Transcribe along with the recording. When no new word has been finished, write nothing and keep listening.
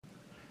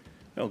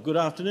Well, good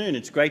afternoon.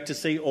 It's great to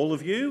see all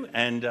of you,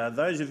 and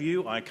those of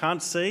you I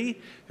can't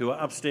see who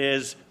are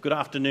upstairs, good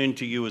afternoon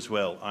to you as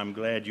well. I'm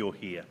glad you're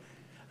here.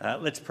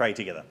 Let's pray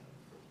together.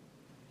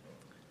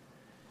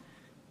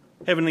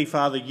 Heavenly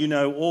Father, you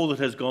know all that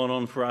has gone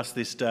on for us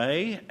this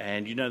day,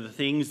 and you know the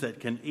things that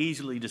can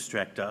easily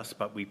distract us,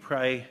 but we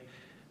pray,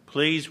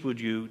 please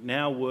would you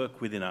now work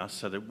within us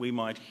so that we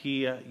might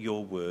hear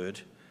your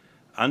word,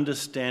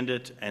 understand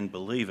it and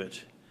believe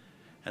it,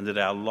 and that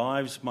our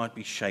lives might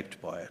be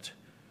shaped by it,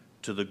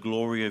 to the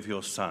glory of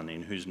your Son,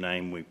 in whose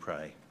name we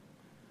pray.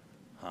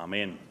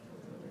 Amen.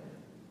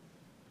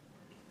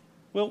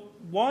 Well,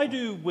 why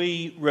do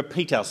we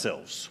repeat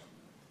ourselves?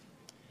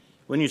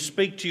 When you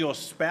speak to your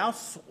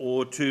spouse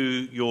or to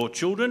your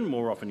children,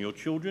 more often your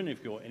children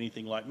if you're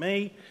anything like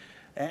me,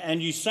 and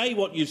you say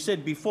what you've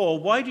said before,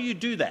 why do you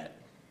do that?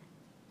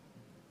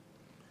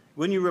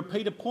 When you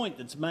repeat a point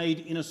that's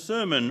made in a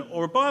sermon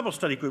or a Bible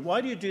study group,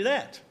 why do you do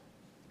that?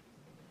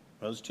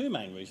 Well, there's two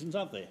main reasons,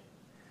 aren't there?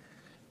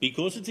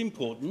 Because it's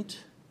important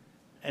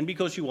and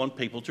because you want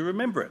people to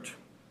remember it.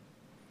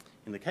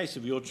 In the case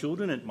of your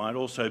children, it might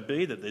also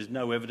be that there's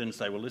no evidence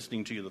they were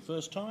listening to you the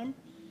first time,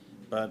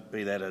 but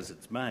be that as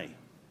it may.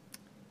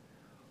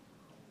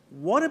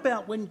 What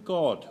about when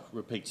God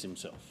repeats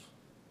himself?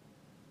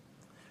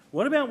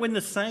 What about when the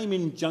same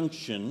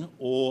injunction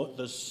or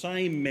the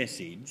same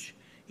message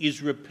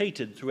is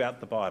repeated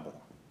throughout the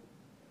Bible?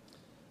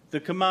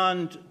 The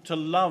command to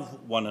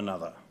love one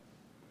another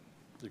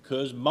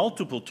occurs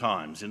multiple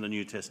times in the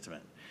New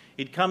Testament.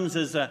 It comes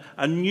as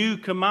a new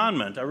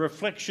commandment, a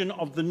reflection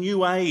of the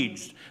new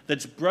age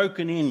that's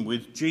broken in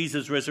with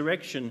Jesus'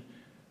 resurrection,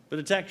 but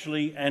it's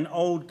actually an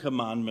old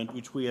commandment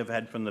which we have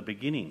had from the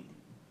beginning.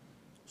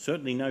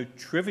 Certainly no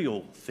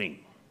trivial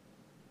thing.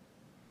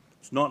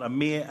 It's not a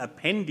mere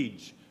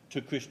appendage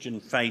to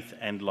Christian faith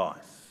and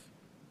life.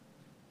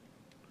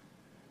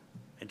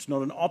 It's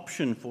not an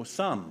option for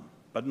some,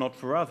 but not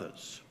for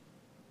others.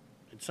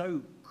 It's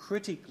so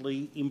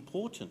critically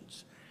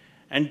important.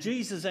 And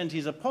Jesus and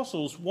his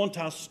apostles want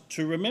us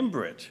to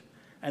remember it,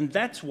 and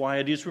that's why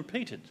it is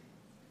repeated.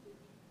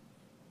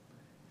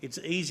 It's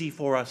easy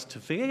for us to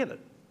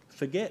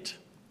forget.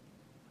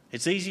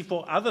 It's easy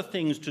for other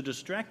things to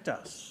distract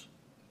us,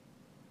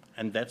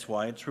 and that's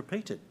why it's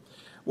repeated.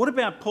 What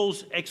about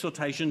Paul's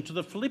exhortation to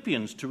the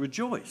Philippians to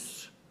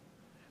rejoice?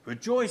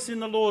 Rejoice in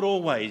the Lord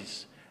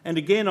always, and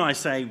again I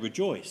say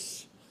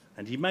rejoice.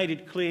 And he made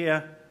it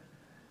clear,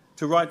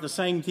 to write the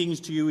same things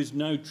to you is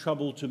no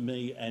trouble to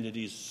me, and it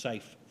is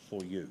safe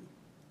for you.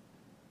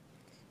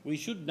 We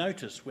should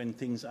notice when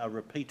things are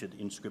repeated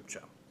in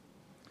Scripture,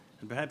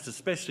 and perhaps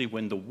especially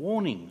when the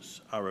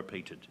warnings are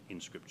repeated in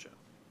Scripture.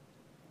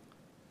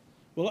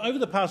 Well, over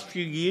the past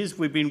few years,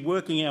 we've been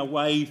working our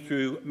way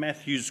through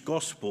Matthew's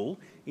Gospel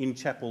in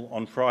chapel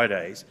on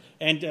Fridays,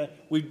 and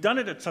we've done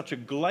it at such a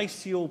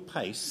glacial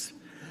pace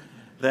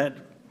that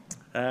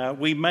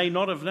we may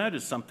not have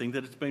noticed something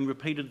that it's been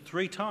repeated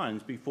 3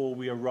 times before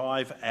we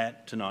arrive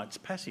at tonight's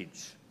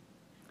passage.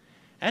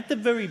 At the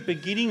very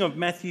beginning of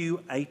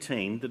Matthew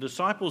 18, the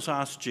disciples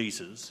asked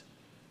Jesus,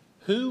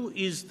 "Who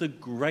is the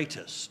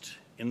greatest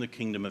in the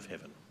kingdom of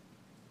heaven?"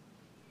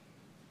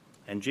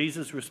 And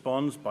Jesus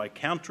responds by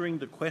countering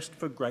the quest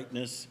for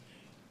greatness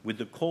with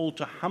the call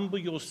to humble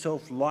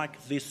yourself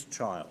like this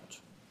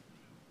child.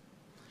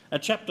 A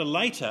chapter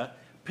later,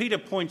 Peter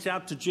points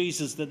out to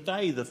Jesus that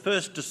they, the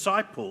first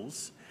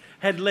disciples,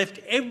 had left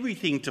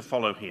everything to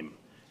follow him,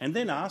 and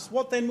then asked,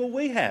 "What then will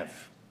we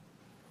have?"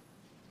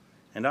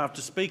 And after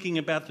speaking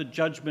about the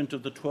judgment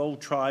of the 12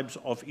 tribes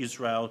of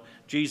Israel,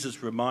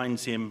 Jesus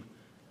reminds him,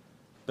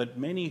 "But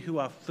many who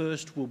are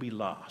first will be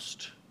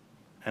last,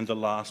 and the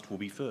last will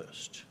be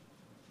first."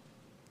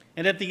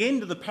 And at the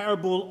end of the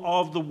parable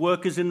of the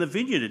workers in the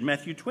vineyard in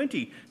Matthew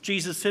 20,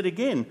 Jesus said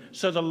again,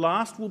 "So the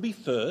last will be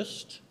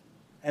first,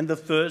 and the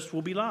first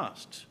will be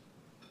last."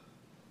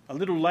 A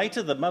little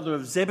later, the mother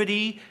of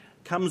Zebedee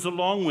comes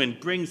along and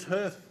brings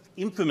her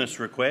infamous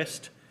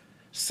request,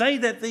 "Say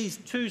that these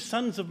 2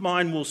 sons of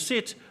mine will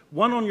sit,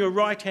 one on your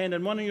right hand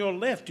and one on your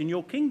left in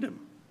your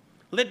kingdom.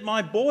 Let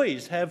my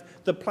boys have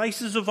the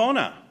places of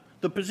honour,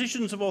 the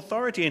positions of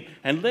authority,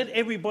 and let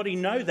everybody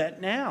know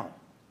that now."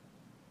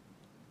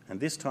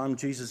 And this time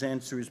Jesus'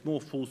 answer is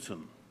more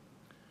fulsome.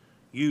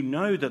 "You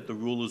know that the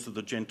rulers of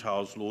the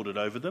Gentiles lord it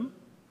over them,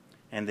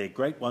 and their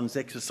great ones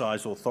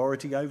exercise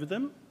authority over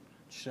them.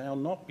 It shall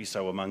not be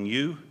so among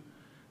you,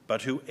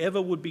 but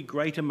whoever would be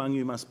great among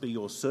you must be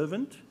your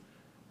servant,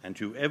 and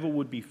whoever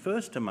would be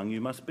first among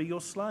you must be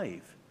your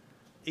slave,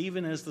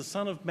 even as the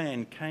Son of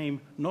Man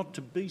came not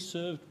to be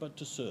served but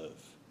to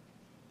serve,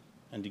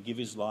 and to give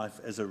his life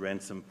as a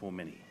ransom for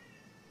many."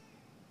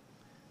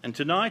 And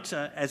tonight,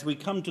 as we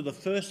come to the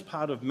first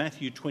part of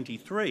Matthew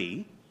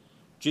 23,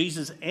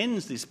 Jesus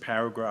ends this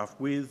paragraph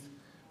with,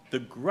 "The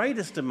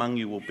greatest among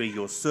you will be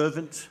your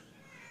servant.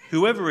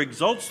 Whoever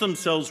exalts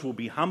themselves will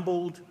be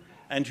humbled,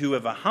 and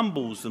whoever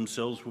humbles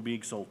themselves will be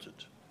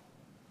exalted."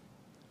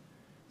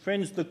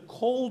 Friends, the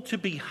call to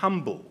be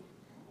humble,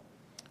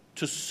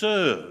 to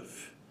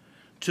serve,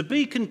 to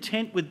be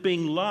content with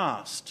being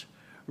last,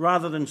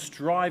 rather than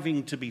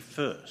striving to be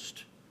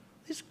first.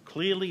 This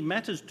clearly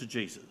matters to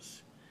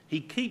Jesus. He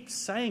keeps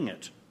saying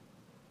it.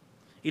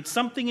 It's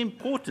something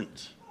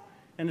important,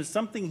 and it's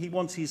something he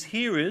wants his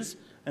hearers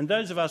and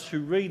those of us who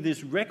read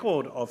this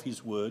record of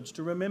his words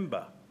to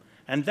remember.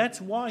 And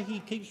that's why he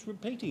keeps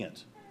repeating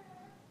it.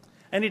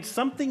 And it's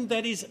something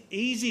that is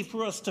easy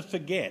for us to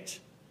forget.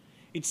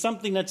 It's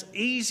something that's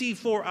easy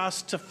for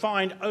us to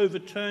find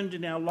overturned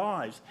in our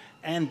lives,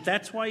 and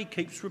that's why he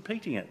keeps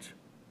repeating it.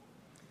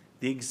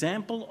 The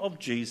example of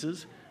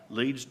Jesus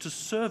leads to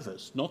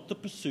service, not the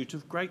pursuit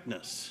of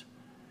greatness.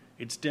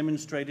 It's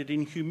demonstrated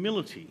in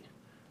humility,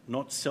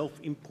 not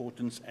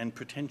self-importance and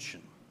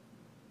pretension.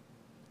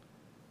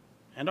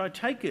 And I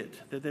take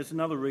it that there's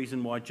another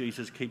reason why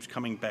Jesus keeps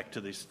coming back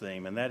to this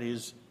theme, and that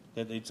is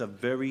that it's a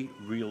very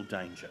real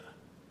danger.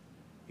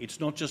 It's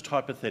not just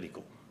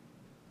hypothetical.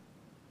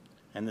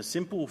 And the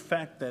simple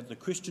fact that the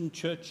Christian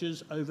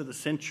churches over the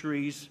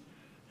centuries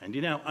and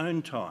in our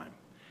own time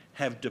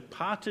have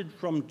departed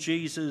from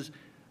Jesus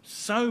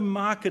so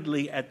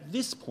markedly at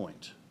this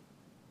point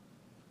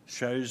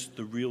shows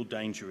the real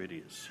danger it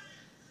is.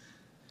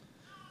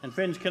 And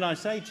friends, can I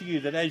say to you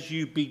that as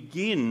you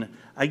begin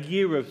a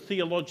year of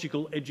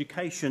theological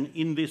education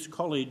in this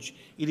college,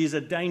 it is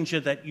a danger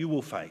that you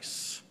will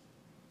face.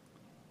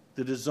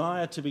 The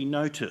desire to be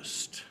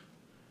noticed,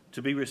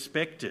 to be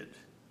respected,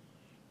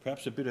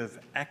 perhaps a bit of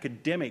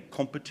academic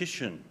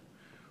competition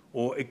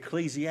or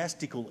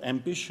ecclesiastical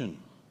ambition.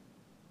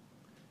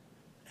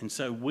 And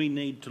so we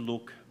need to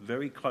look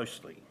very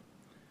closely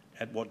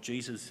at what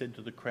Jesus said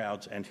to the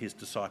crowds and his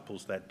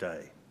disciples that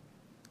day.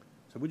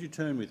 So would you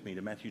turn with me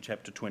to Matthew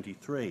chapter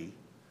 23,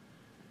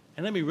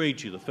 and let me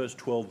read you the first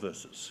 12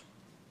 verses.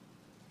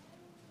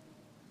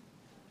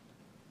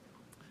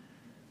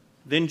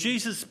 Then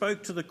Jesus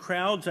spoke to the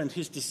crowds and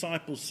his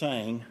disciples,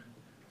 saying,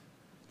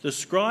 "The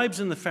scribes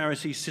and the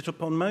Pharisees sit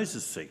upon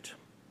Moses' seat.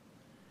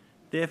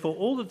 Therefore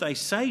all that they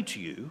say to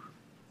you,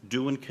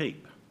 do and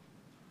keep.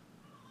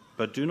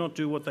 But do not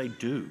do what they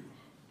do,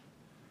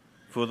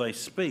 for they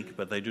speak,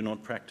 but they do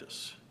not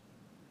practice.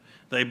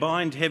 They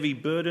bind heavy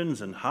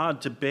burdens and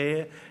hard to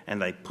bear,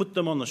 and they put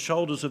them on the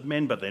shoulders of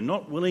men, but they're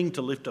not willing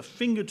to lift a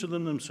finger to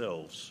them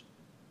themselves.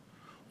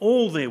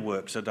 All their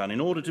works are done in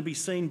order to be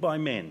seen by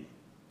men.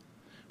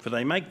 For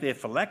they make their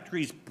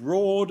phylacteries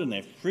broad and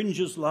their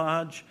fringes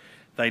large.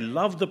 They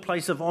love the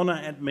place of honour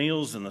at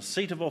meals and the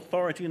seat of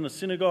authority in the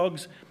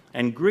synagogues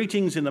and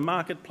greetings in the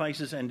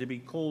marketplaces and to be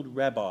called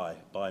rabbi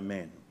by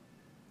men.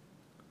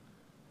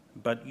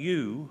 But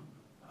you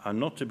are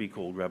not to be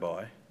called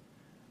rabbi,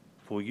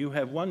 for you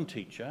have one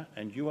teacher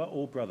and you are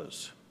all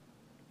brothers.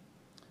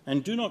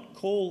 And do not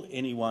call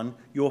anyone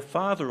your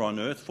father on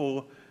earth,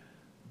 for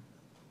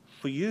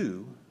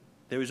you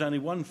there is only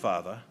one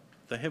Father,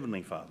 the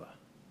Heavenly Father.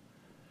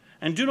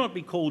 And do not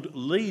be called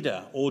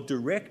leader or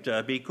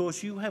director,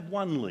 because you have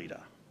one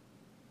leader,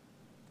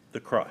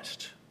 the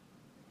Christ.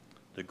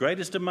 The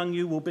greatest among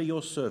you will be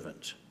your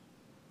servant,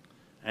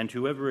 and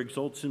whoever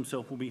exalts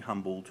himself will be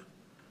humbled,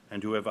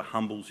 and whoever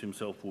humbles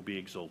himself will be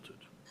exalted."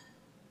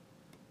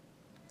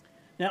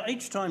 Now,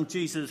 each time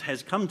Jesus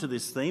has come to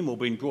this theme or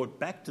been brought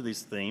back to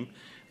this theme,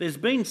 there's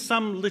been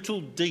some little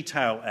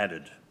detail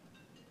added.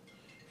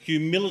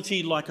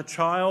 Humility like a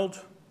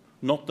child,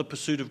 not the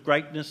pursuit of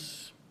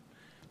greatness.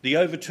 The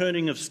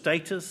overturning of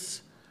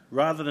status,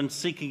 rather than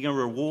seeking a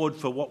reward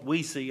for what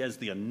we see as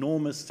the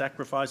enormous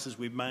sacrifices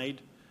we've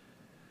made.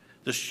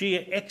 The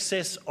sheer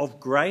excess of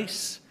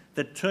grace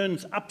that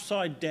turns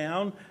upside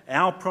down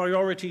our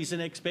priorities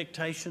and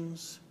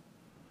expectations.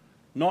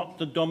 Not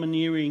the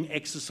domineering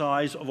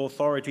exercise of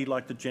authority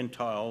like the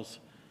Gentiles,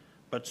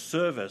 but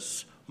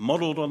service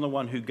modelled on the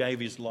one who gave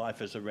his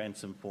life as a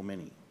ransom for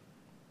many.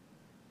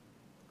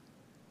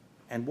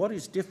 And what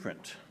is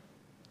different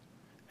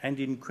and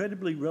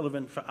incredibly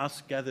relevant for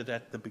us gathered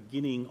at the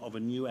beginning of a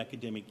new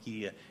academic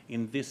year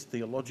in this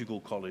theological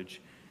college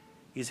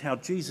is how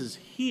Jesus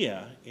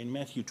here in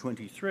Matthew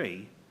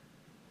 23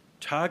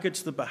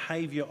 targets the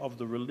behaviour of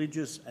the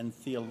religious and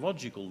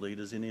theological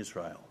leaders in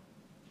Israel.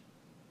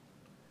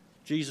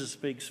 Jesus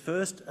speaks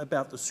first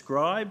about the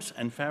scribes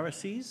and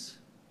Pharisees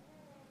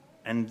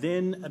and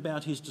then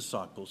about his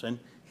disciples. And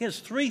he has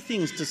three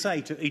things to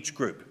say to each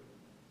group.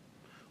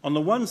 On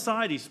the one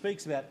side, he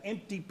speaks about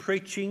empty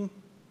preaching,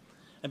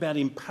 about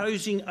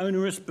imposing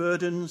onerous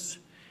burdens,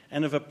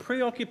 and of a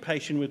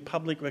preoccupation with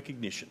public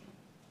recognition.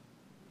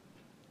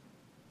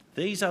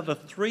 These are the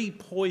three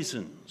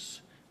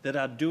poisons that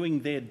are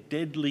doing their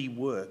deadly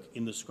work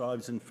in the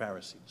scribes and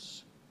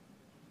Pharisees.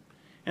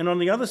 And on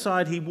the other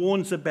side, he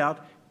warns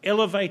about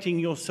elevating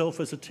yourself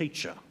as a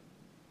teacher,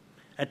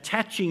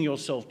 attaching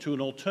yourself to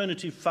an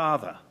alternative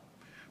father,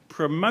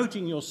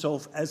 promoting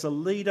yourself as a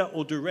leader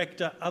or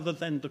director other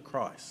than the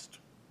Christ.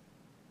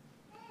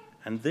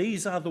 And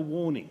these are the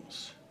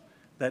warnings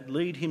that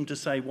lead him to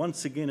say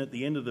once again at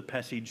the end of the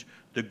passage,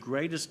 "The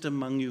greatest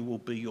among you will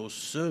be your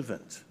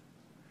servant,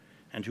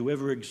 and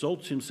whoever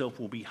exalts himself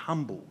will be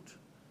humbled,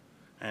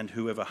 and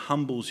whoever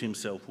humbles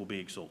himself will be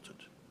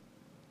exalted."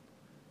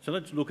 So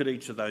let's look at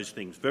each of those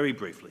things very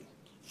briefly.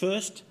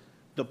 First,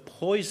 the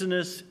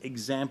poisonous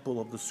example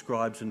of the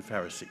scribes and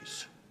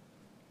Pharisees.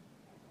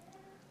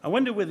 I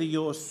wonder whether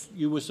you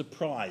were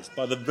surprised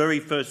by the very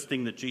first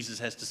thing that Jesus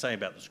has to say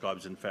about the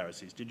scribes and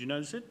Pharisees. Did you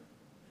notice it?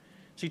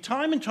 See,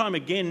 time and time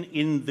again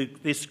in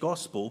this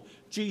gospel,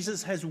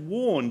 Jesus has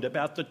warned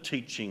about the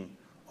teaching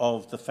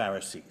of the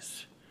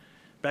Pharisees.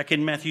 Back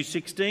in Matthew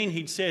 16,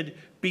 he'd said,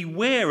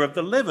 "Beware of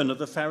the leaven of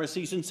the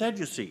Pharisees and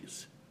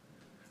Sadducees."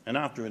 And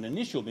after an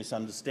initial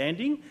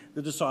misunderstanding,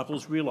 the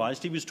disciples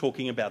realised he was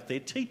talking about their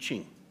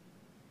teaching.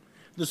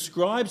 The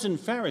scribes and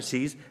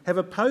Pharisees have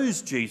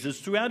opposed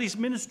Jesus throughout his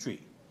ministry,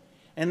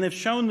 and they've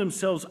shown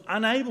themselves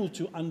unable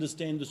to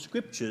understand the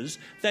scriptures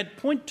that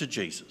point to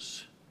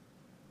Jesus.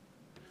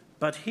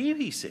 But here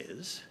he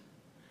says,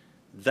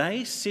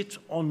 they sit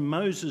on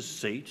Moses'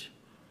 seat,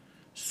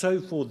 so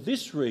for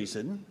this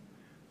reason,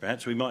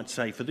 perhaps we might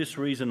say for this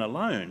reason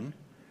alone,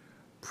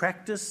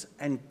 practice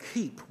and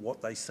keep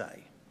what they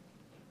say.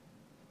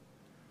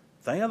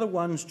 They are the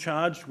ones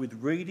charged with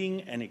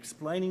reading and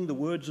explaining the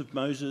words of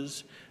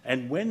Moses,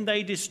 and when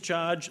they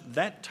discharge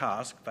that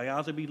task, they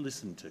are to be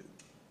listened to.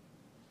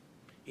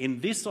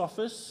 In this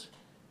office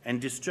and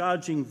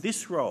discharging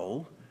this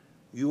role,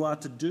 you are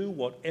to do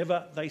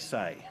whatever they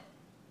say.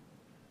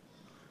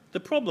 The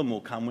problem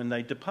will come when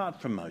they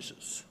depart from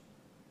Moses,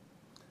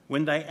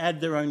 when they add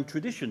their own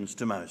traditions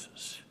to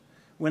Moses,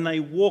 when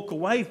they walk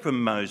away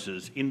from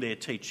Moses in their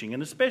teaching,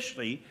 and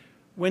especially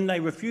when they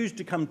refuse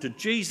to come to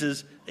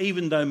Jesus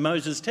even though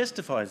Moses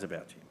testifies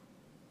about him.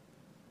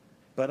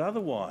 But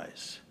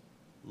otherwise,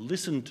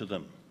 listen to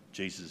them,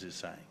 Jesus is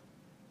saying.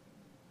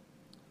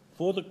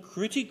 For the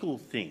critical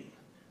thing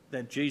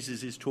that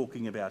Jesus is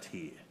talking about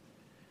here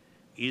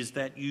is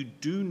that you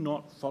do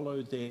not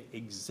follow their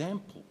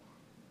example,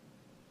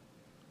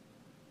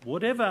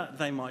 whatever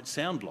they might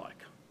sound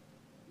like.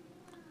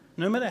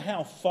 No matter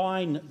how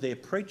fine their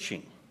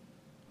preaching,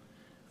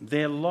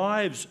 their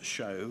lives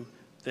show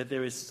that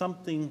there is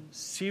something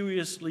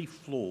seriously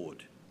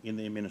flawed in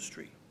their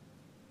ministry.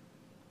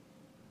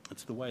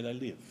 It's the way they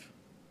live.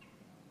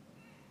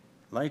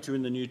 Later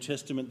in the New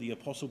Testament, the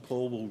Apostle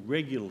Paul will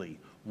regularly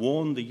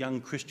warn the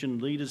young Christian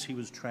leaders he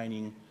was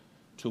training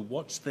to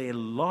watch their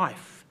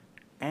life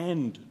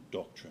and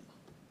doctrine,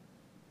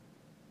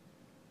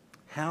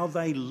 how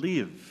they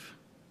live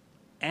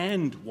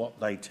and what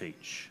they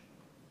teach.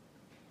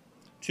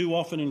 Too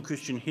often in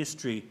Christian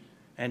history,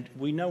 and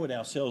we know it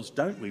ourselves,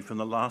 don't we, from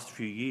the last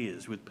few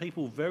years, with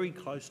people very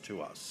close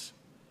to us,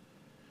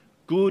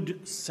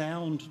 good,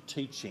 sound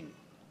teaching,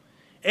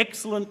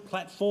 excellent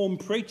platform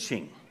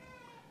preaching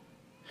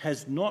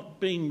has not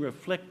been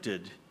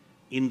reflected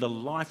in the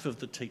life of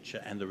the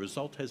teacher, and the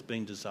result has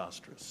been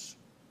disastrous.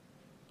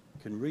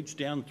 It can reach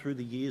down through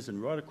the years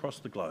and right across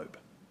the globe.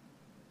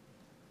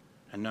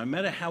 And no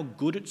matter how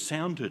good it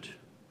sounded,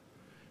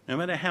 no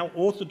matter how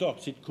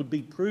orthodox it could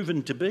be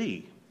proven to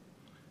be,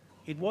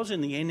 it was in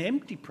the end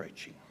empty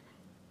preaching.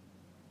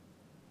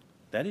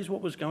 That is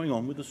what was going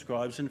on with the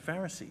scribes and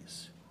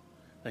Pharisees.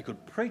 They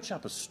could preach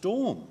up a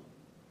storm,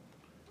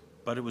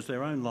 but it was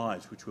their own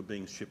lives which were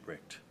being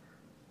shipwrecked.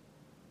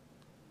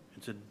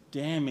 It's a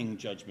damning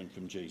judgment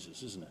from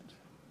Jesus, isn't it?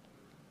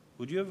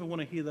 Would you ever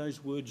want to hear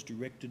those words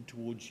directed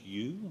towards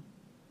you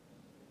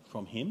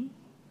from him?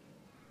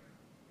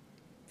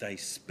 They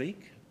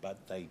speak,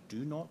 but they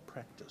do not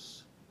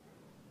practice.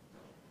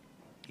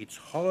 It's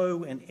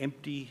hollow and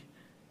empty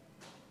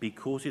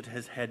because it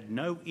has had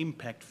no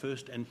impact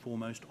first and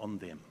foremost on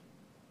them.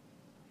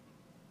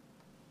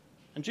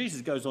 And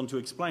Jesus goes on to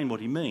explain what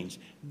he means.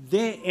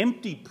 Their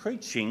empty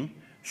preaching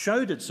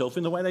showed itself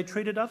in the way they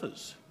treated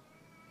others,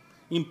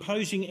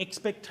 imposing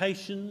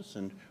expectations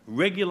and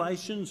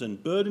regulations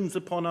and burdens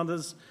upon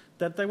others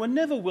that they were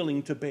never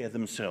willing to bear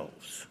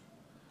themselves.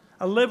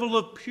 A level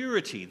of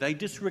purity they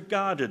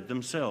disregarded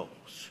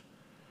themselves.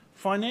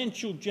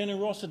 Financial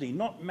generosity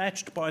not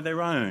matched by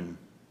their own.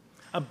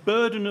 A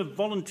burden of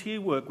volunteer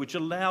work which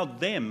allowed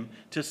them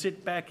to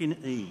sit back in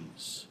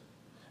ease.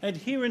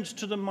 Adherence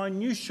to the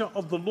minutiae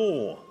of the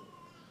law,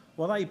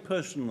 while they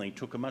personally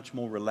took a much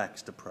more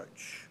relaxed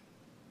approach.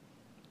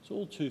 It's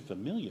all too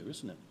familiar,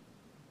 isn't it?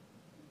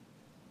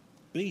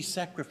 Be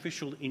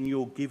sacrificial in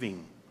your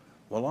giving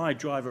while I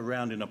drive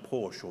around in a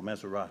Porsche or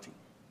Maserati.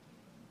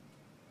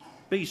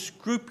 Be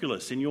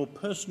scrupulous in your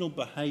personal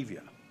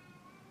behaviour,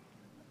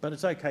 but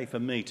it's okay for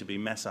me to be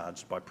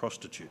massaged by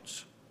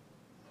prostitutes.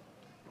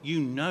 You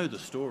know the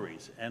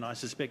stories, and I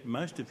suspect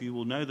most of you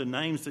will know the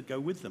names that go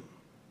with them.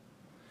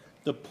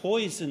 The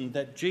poison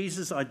that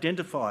Jesus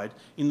identified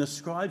in the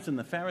scribes and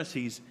the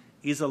Pharisees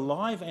is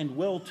alive and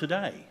well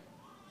today.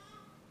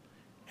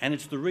 And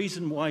it's the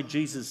reason why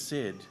Jesus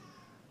said,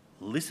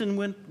 listen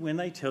when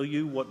they tell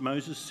you what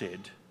Moses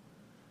said,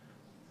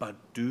 but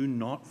do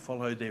not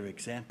follow their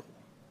example.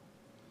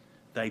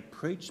 They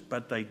preach,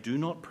 but they do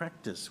not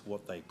practice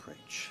what they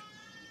preach.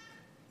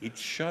 It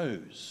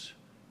shows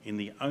in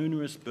the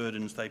onerous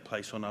burdens they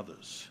place on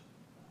others.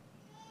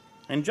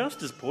 And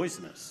just as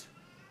poisonous,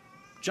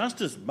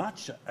 just as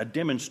much a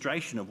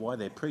demonstration of why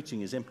their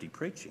preaching is empty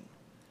preaching,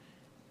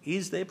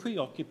 is their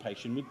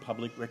preoccupation with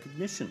public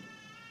recognition.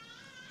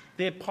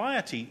 Their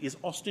piety is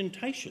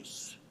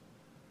ostentatious.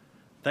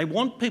 They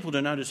want people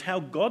to notice how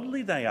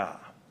godly they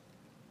are.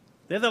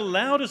 They're the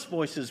loudest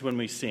voices when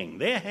we sing.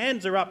 Their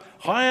hands are up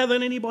higher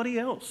than anybody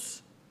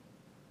else.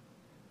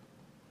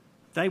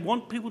 They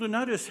want people to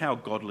notice how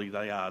godly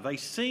they are.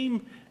 It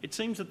seems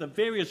that the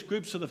various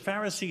groups of the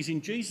Pharisees in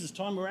Jesus'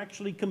 time were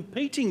actually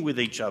competing with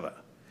each other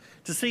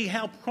to see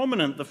how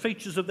prominent the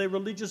features of their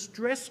religious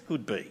dress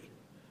could be.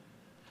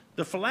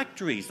 The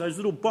phylacteries, those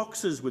little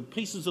boxes with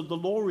pieces of the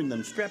law in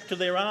them strapped to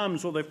their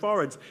arms or their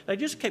foreheads, they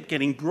just kept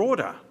getting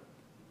broader.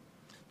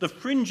 The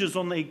fringes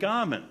on their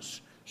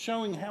garments,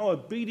 showing how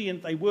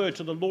obedient they were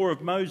to the law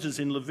of Moses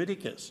in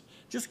Leviticus,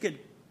 just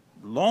get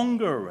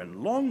longer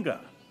and longer.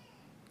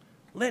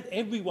 Let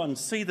everyone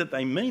see that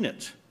they mean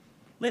it.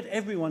 Let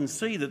everyone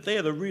see that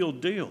they're the real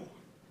deal.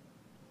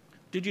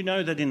 Did you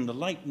know that in the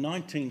late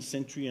 19th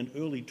century and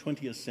early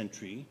 20th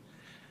century,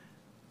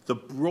 the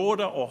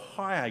broader or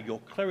higher your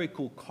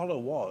clerical collar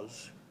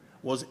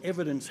was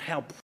evidence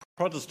how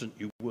Protestant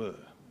you were?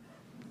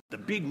 The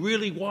big,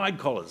 really wide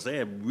collars,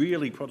 they're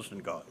really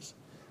Protestant guys.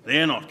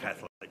 They're not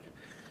Catholic.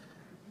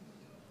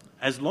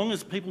 As long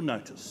as people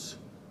notice,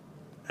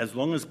 as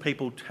long as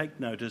people take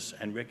notice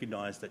and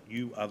recognise that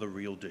you are the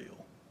real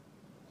deal.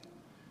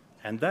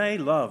 And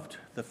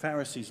the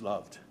Pharisees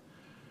loved,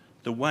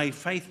 the way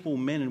faithful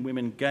men and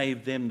women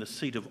gave them the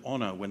seat of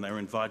honour when they were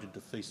invited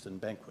to feasts and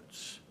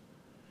banquets.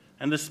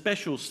 And the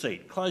special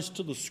seat, close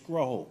to the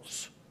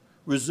scrolls,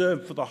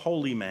 reserved for the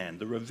holy man,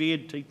 the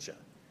revered teacher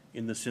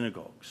in the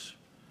synagogues.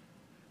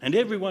 And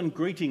everyone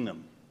greeting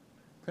them,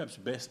 perhaps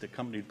best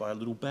accompanied by a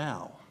little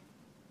bow.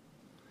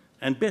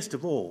 And best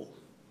of all,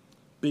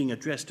 being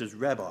addressed as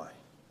rabbi.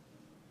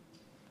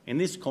 In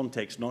this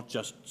context, not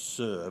just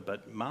sir,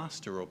 but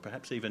master or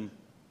perhaps even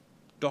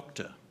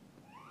doctor.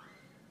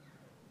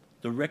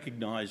 The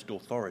recognised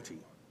authority.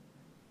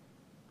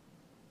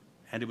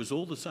 And it was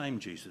all the same,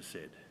 Jesus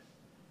said.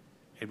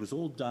 It was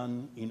all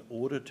done in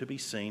order to be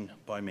seen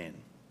by men.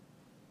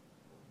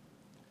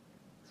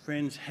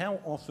 Friends, how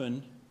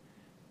often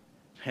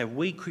have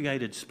we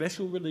created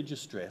special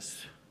religious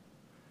dress,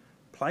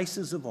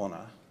 places of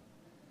honour,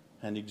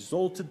 and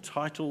exalted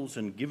titles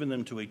and given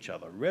them to each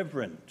other?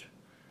 Reverend,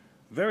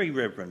 very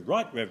reverend,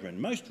 right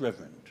reverend, most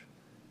reverend,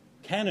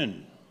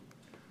 canon,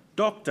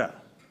 doctor,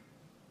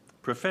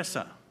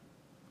 professor,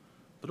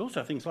 but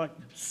also things like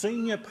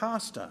senior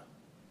pastor,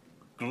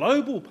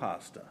 global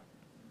pastor,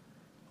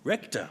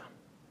 rector.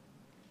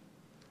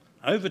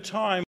 Over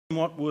time,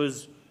 what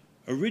was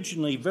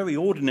originally very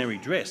ordinary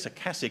dress, a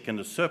cassock and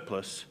a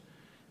surplice,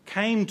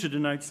 came to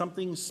denote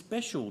something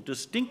special,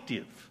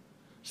 distinctive,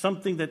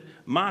 something that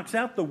marks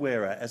out the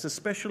wearer as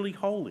especially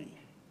holy.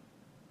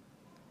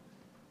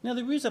 Now,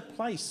 there is a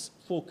place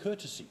for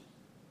courtesy.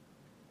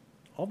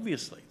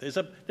 Obviously,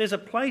 there's a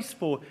place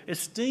for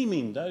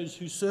esteeming those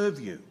who serve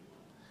you.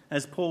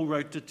 As Paul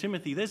wrote to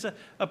Timothy, there's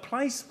a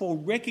place for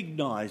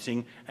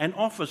recognising an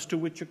office to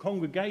which a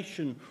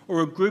congregation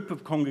or a group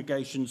of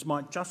congregations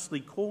might justly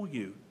call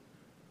you.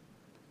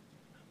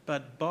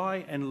 But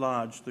by and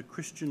large, the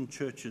Christian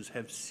churches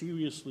have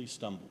seriously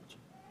stumbled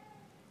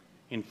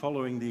in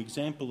following the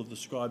example of the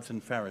scribes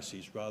and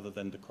Pharisees rather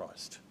than the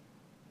Christ.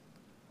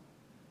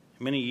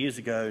 Many years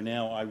ago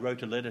now, I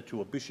wrote a letter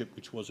to a bishop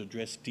which was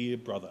addressed, "Dear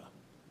Brother,"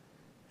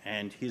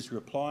 and his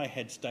reply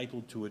had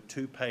stapled to it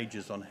 2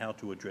 pages on how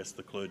to address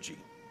the clergy.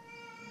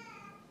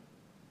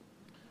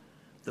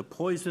 The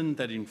poison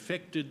that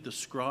infected the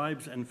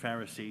scribes and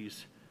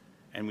Pharisees,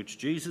 and which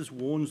Jesus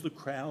warns the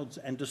crowds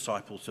and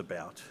disciples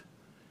about,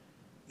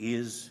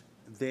 is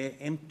their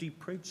empty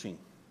preaching,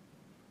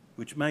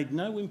 which made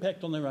no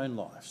impact on their own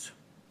lives.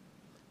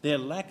 Their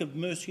lack of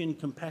mercy and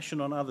compassion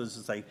on others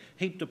as they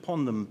heaped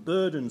upon them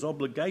burdens,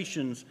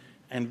 obligations,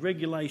 and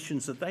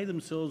regulations that they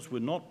themselves were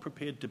not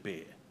prepared to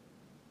bear.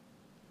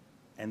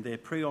 And their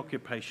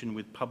preoccupation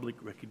with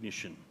public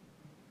recognition,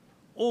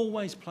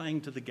 always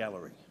playing to the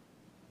gallery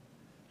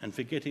and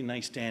forgetting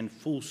they stand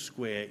full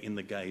square in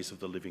the gaze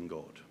of the living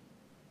God.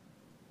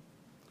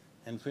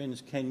 And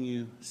friends, can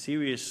you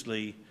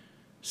seriously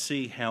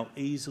see how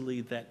easily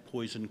that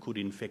poison could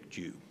infect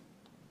you?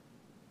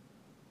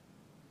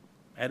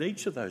 At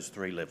each of those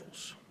 3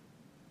 levels.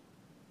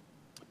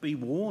 Be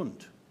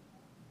warned.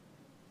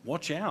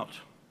 Watch out.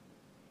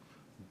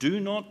 Do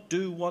not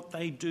do what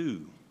they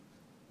do,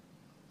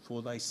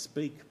 for they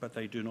speak but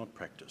they do not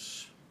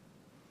practice.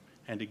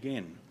 And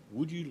again,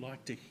 would you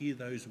like to hear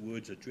those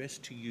words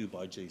addressed to you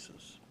by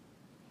Jesus?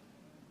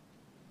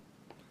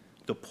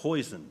 The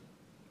poison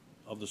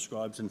of the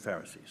scribes and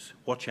Pharisees.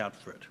 Watch out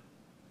for it.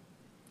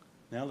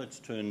 Now let's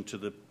turn to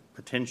the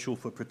potential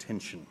for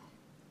pretension.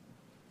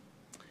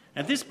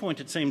 At this point,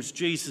 it seems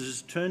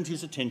Jesus turned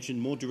his attention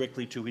more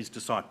directly to his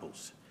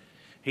disciples.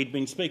 He'd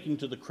been speaking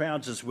to the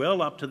crowds as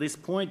well up to this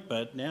point,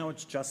 but now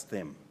it's just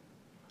them.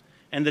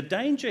 And the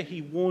danger he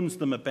warns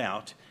them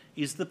about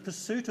is the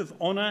pursuit of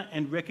honour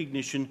and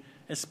recognition,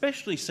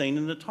 especially seen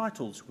in the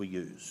titles we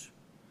use.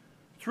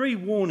 3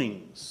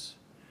 warnings.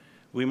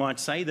 We might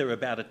say they're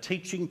about a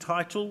teaching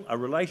title, a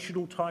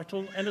relational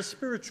title, and a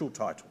spiritual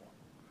title.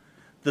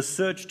 the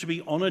search to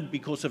be honoured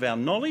because of our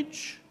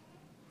knowledge,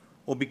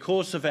 or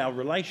because of our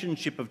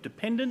relationship of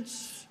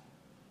dependence,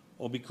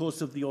 or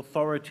because of the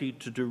authority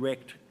to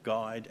direct,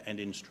 guide and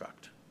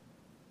instruct.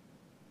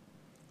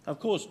 Of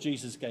course,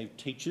 Jesus gave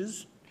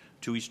teachers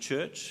to his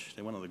church.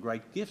 They're one of the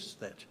great gifts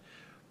that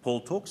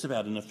Paul talks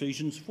about in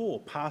Ephesians 4,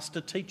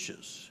 pastor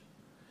teachers.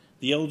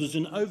 The elders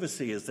and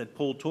overseers that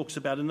Paul talks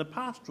about in the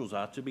pastorals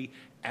are to be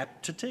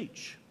apt to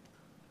teach.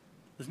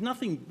 There's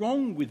nothing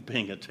wrong with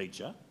being a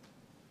teacher,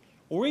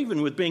 or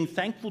even with being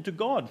thankful to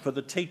God for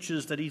the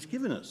teachers that he's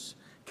given us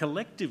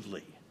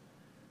collectively,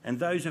 and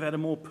those who've had a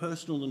more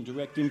personal and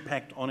direct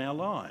impact on our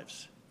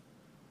lives.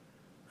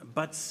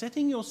 But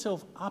setting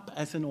yourself up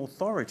as an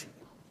authority,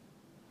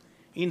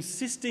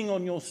 insisting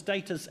on your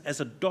status as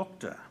a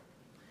doctor,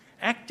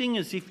 acting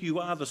as if you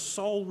are the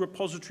sole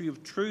repository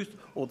of truth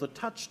or the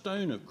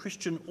touchstone of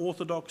Christian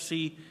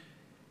orthodoxy,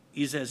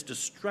 is as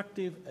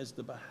destructive as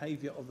the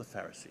behaviour of the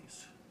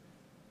Pharisees.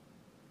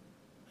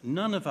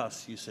 None of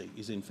us, you see,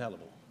 is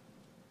infallible.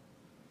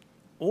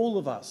 All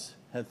of us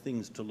have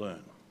things to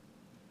learn.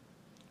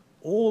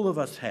 All of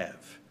us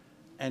have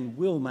and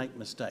will make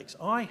mistakes.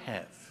 I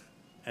have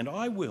and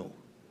I will.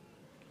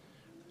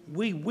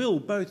 We will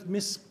both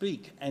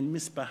misspeak and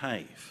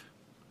misbehave,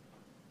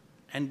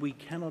 and we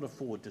cannot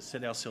afford to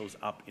set ourselves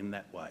up in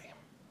that way.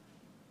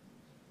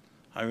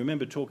 I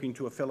remember talking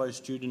to a fellow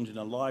student in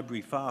a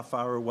library far,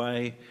 far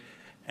away,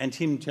 and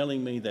him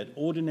telling me that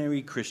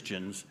ordinary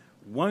Christians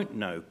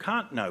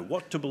can't know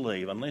what to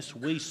believe unless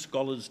we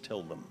scholars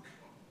tell them.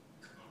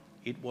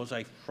 It was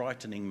a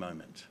frightening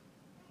moment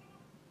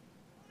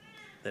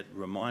that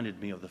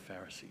reminded me of the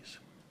Pharisees.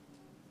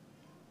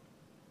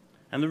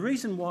 And the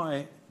reason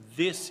why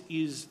this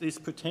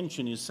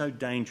pretension is so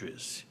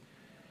dangerous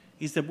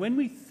is that when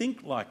we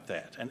think like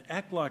that and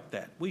act like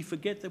that, we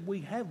forget that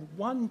we have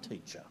one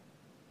teacher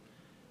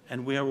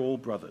and we are all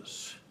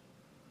brothers.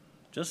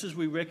 Just as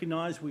we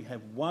recognise we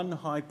have one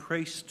high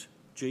priest,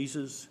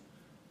 Jesus,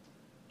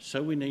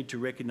 so we need to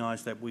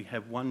recognise that we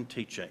have one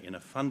teacher in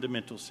a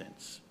fundamental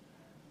sense,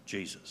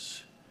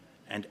 Jesus.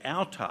 And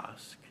our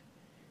task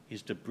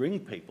is to bring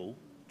people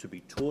to be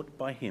taught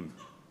by him.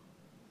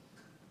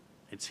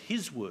 It's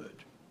his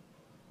word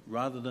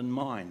rather than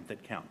mine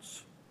that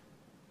counts.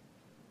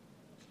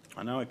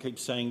 I know I keep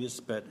saying this,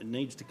 but it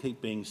needs to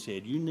keep being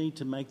said. You need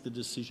to make the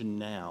decision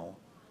now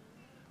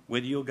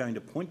whether you're going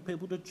to point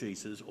people to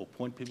Jesus or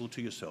point people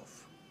to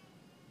yourself.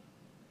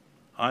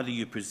 Either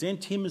you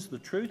present him as the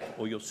truth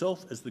or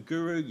yourself as the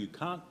guru. You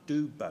can't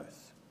do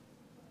both.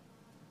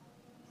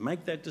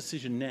 Make that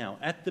decision now,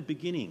 at the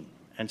beginning,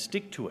 and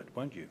stick to it,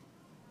 won't you?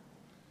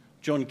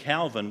 John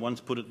Calvin once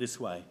put it this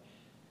way: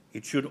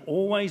 it should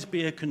always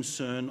be a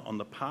concern on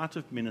the part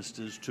of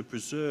ministers to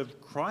preserve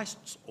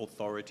Christ's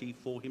authority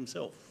for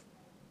himself.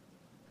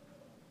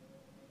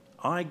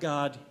 I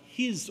guard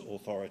his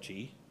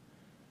authority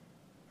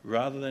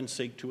rather than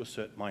seek to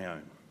assert my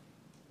own.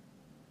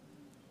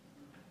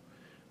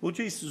 Well,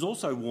 Jesus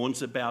also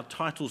warns about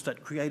titles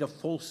that create a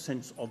false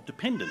sense of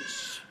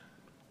dependence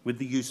with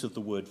the use of the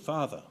word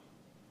Father.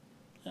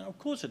 Now, of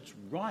course, it's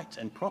right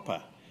and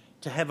proper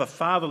to have a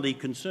fatherly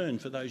concern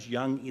for those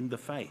young in the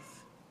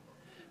faith.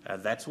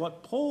 That's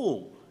what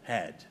Paul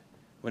had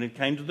when it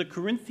came to the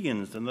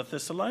Corinthians and the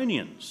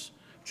Thessalonians,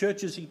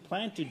 churches he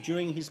planted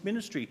during his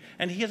ministry,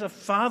 and he has a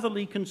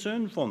fatherly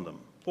concern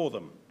for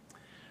them.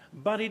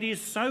 But it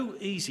is so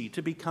easy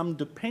to become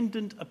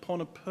dependent upon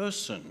a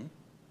person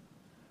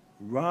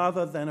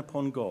rather than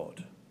upon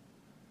God.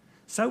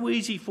 So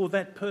easy for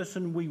that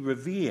person we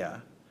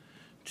revere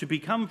to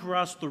become for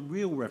us the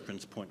real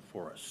reference point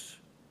for us.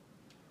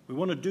 We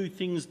want to do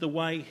things the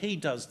way he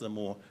does them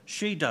or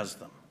she does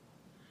them.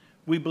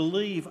 We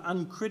believe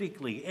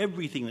uncritically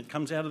everything that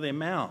comes out of their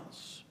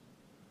mouths.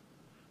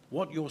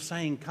 What you're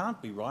saying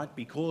can't be right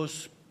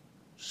because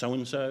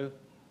so-and-so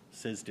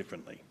says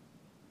differently.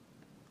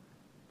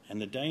 And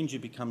the danger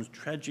becomes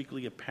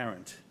tragically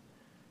apparent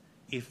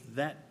if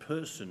that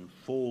person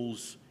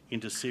falls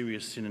into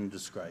serious sin and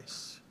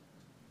disgrace.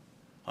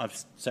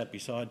 I've sat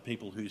beside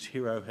people whose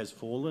hero has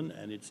fallen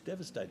and it's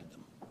devastated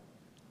them.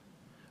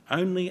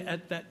 Only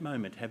at that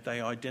moment have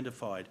they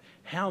identified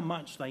how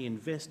much they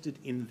invested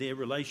in their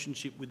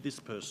relationship with this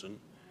person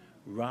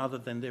rather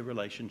than their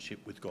relationship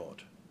with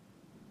God.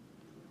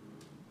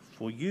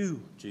 For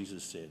you,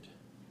 Jesus said,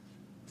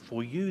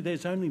 for you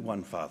there's only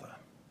one Father,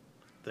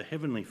 the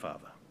Heavenly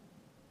Father.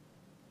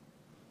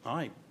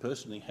 I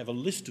personally have a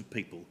list of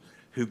people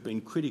who've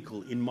been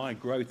critical in my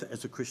growth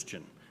as a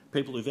Christian,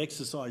 people who've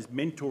exercised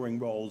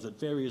mentoring roles at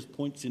various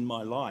points in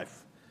my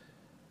life.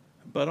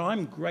 But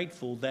I'm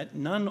grateful that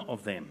none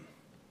of them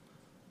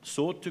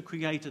sought to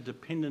create a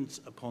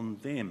dependence upon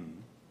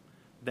them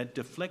that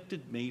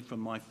deflected me from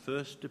my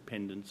first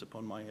dependence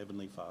upon my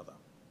Heavenly Father.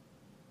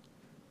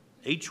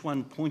 Each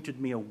one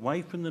pointed me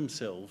away from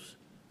themselves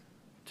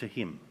to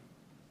him.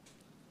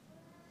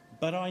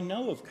 But I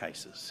know of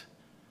cases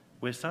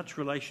where such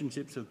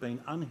relationships have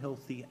been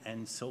unhealthy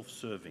and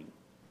self-serving.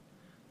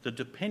 The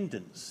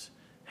dependence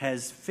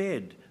has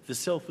fed the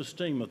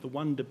self-esteem of the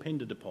one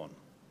depended upon.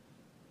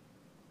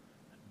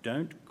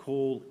 Don't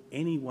call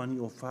anyone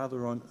your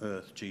father on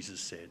earth, Jesus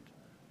said,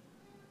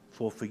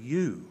 for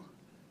you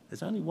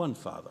there's only one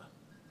Father,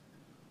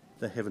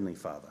 the Heavenly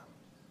Father.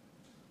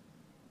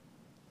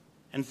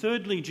 And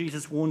thirdly,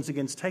 Jesus warns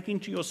against taking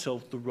to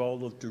yourself the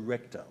role of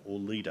director or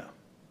leader.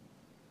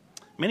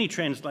 Many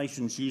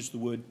translations use the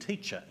word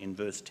teacher in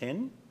verse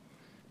 10,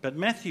 but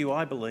Matthew,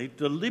 I believe,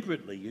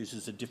 deliberately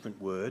uses a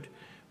different word,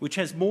 which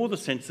has more the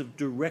sense of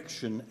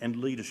direction and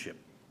leadership.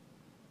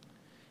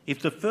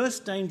 If the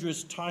first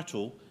dangerous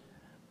title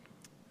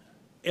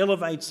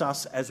elevates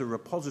us as a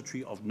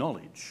repository of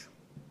knowledge,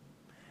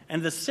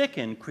 and the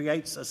second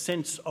creates a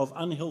sense of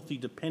unhealthy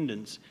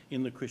dependence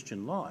in the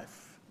Christian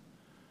life,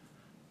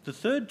 the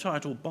third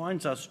title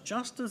binds us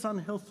just as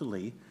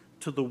unhealthily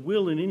to the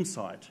will and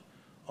insight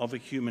of a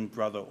human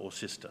brother or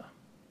sister.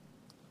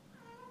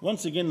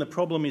 Once again, the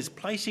problem is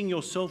placing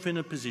yourself in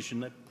a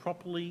position that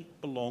properly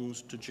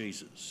belongs to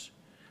Jesus.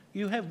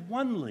 You have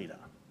one leader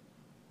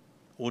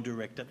or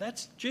director,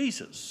 that's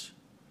Jesus,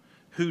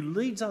 who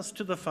leads us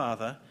to the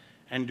Father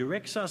and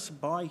directs us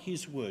by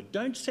his word.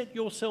 Don't set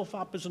yourself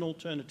up as an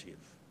alternative.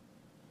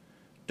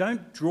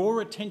 Don't draw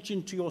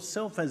attention to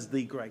yourself as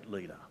the great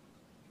leader.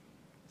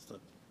 It's the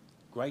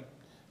great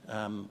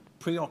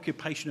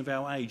preoccupation of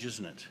our age,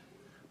 isn't it?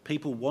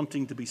 People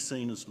wanting to be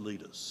seen as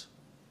leaders.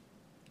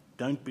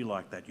 Don't be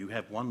like that. You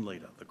have one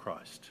leader, the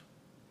Christ.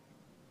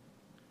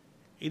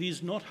 It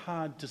is not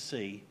hard to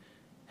see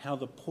how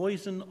the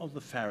poison of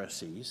the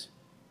Pharisees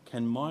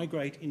can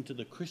migrate into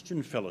the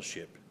Christian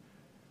fellowship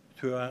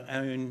through our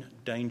own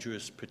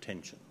dangerous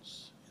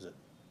pretensions, is it?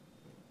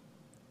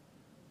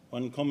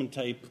 One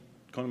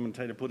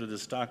commentator put it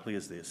as starkly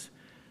as this: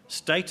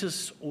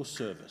 status or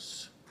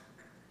service.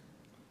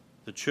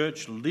 The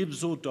church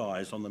lives or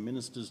dies on the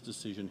minister's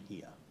decision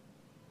here.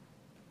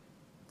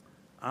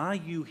 Are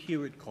you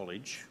here at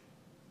college?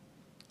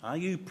 Are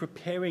you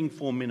preparing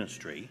for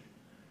ministry,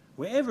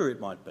 wherever it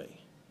might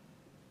be,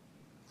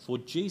 for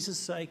Jesus'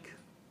 sake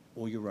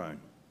or your own?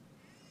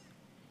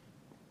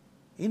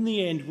 In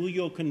the end, will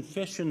your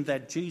confession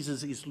that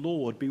Jesus is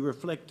Lord be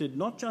reflected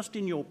not just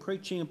in your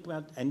preaching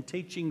and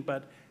teaching,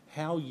 but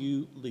how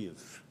you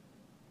live?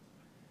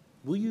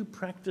 Will you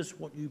practice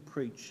what you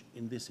preach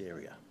in this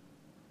area?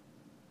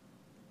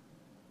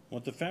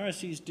 What the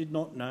Pharisees did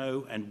not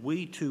know, and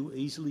we too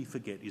easily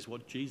forget, is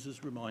what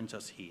Jesus reminds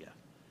us here.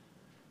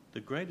 The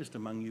greatest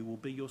among you will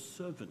be your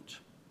servant,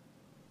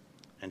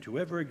 and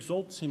whoever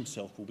exalts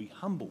himself will be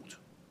humbled,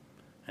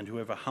 and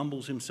whoever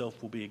humbles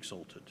himself will be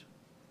exalted.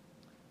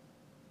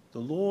 The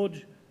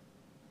Lord,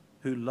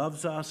 who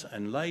loves us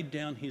and laid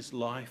down his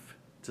life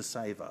to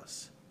save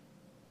us,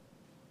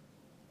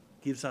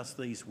 gives us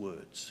these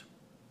words.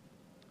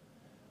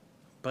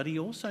 But he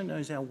also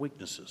knows our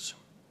weaknesses.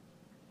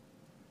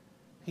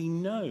 He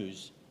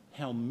knows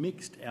how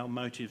mixed our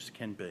motives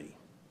can be.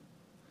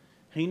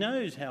 He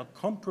knows how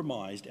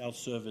compromised our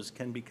service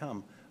can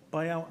become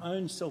by our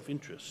own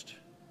self-interest.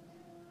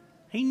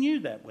 He knew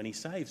that when he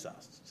saved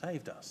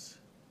us.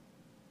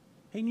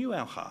 He knew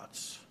our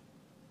hearts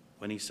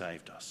when he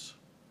saved us.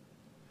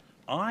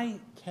 I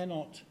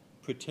cannot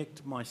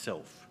protect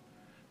myself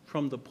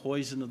from the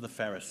poison of the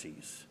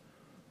Pharisees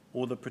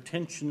or the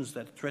pretensions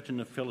that threaten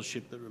a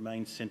fellowship that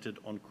remains centred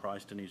on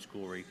Christ and his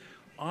glory.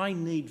 I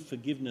need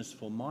forgiveness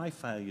for my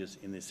failures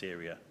in this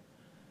area,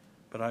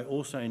 but I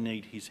also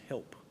need his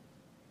help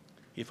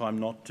if I'm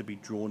not to be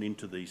drawn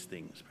into these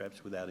things,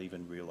 perhaps without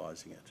even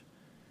realising it.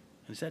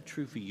 And is that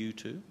true for you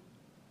too?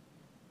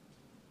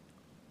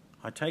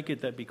 I take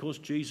it that because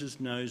Jesus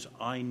knows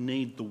I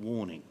need the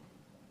warning,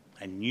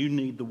 and you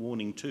need the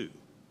warning too,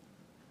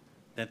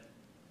 that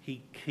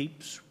he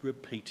keeps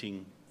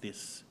repeating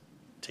this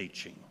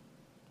teaching.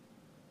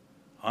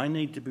 I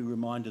need to be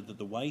reminded that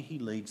the way he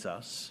leads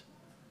us,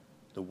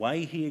 the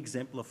way he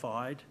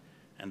exemplified,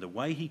 and the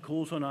way he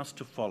calls on us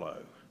to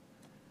follow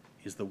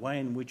is the way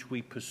in which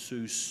we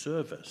pursue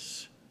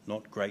service,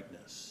 not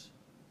greatness,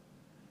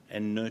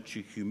 and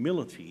nurture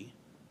humility,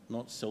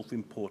 not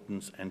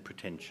self-importance and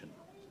pretension.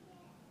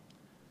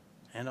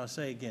 And I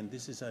say again,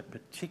 this is a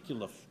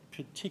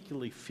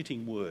particularly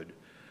fitting word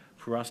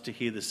for us to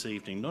hear this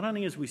evening, not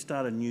only as we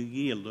start a new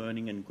year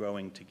learning and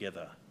growing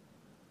together,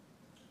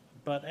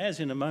 but as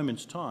in a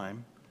moment's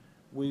time,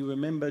 we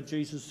remember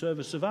Jesus'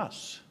 service of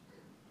us,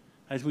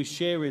 as we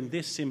share in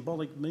this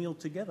symbolic meal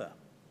together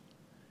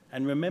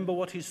and remember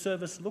what his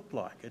service looked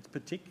like. It's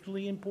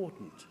particularly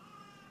important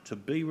to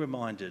be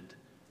reminded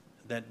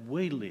that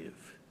we live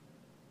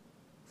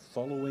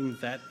following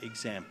that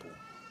example.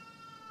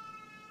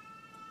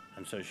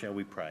 And so shall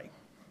we pray.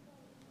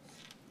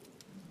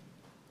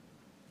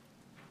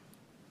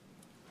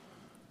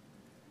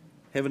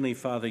 Heavenly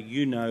Father,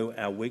 you know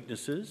our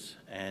weaknesses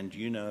and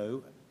you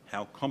know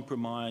how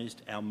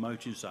compromised our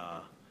motives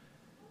are.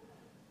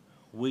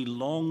 We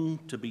long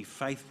to be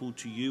faithful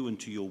to you and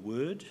to your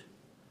word,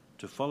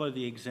 to follow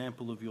the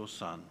example of your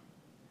Son,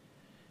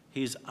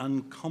 his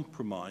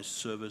uncompromised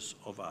service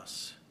of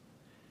us,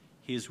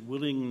 his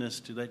willingness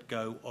to let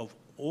go of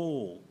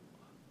all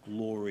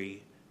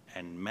glory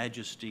and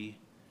majesty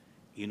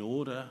in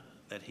order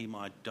that he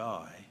might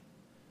die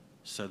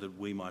so that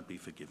we might be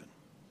forgiven.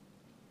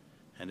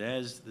 And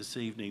as this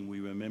evening we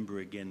remember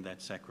again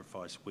that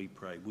sacrifice, we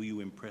pray, will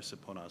you impress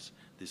upon us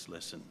this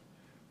lesson,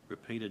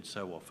 repeated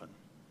so often,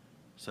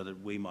 so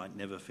that we might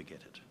never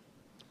forget it.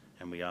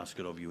 And we ask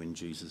it of you in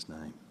Jesus'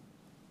 name.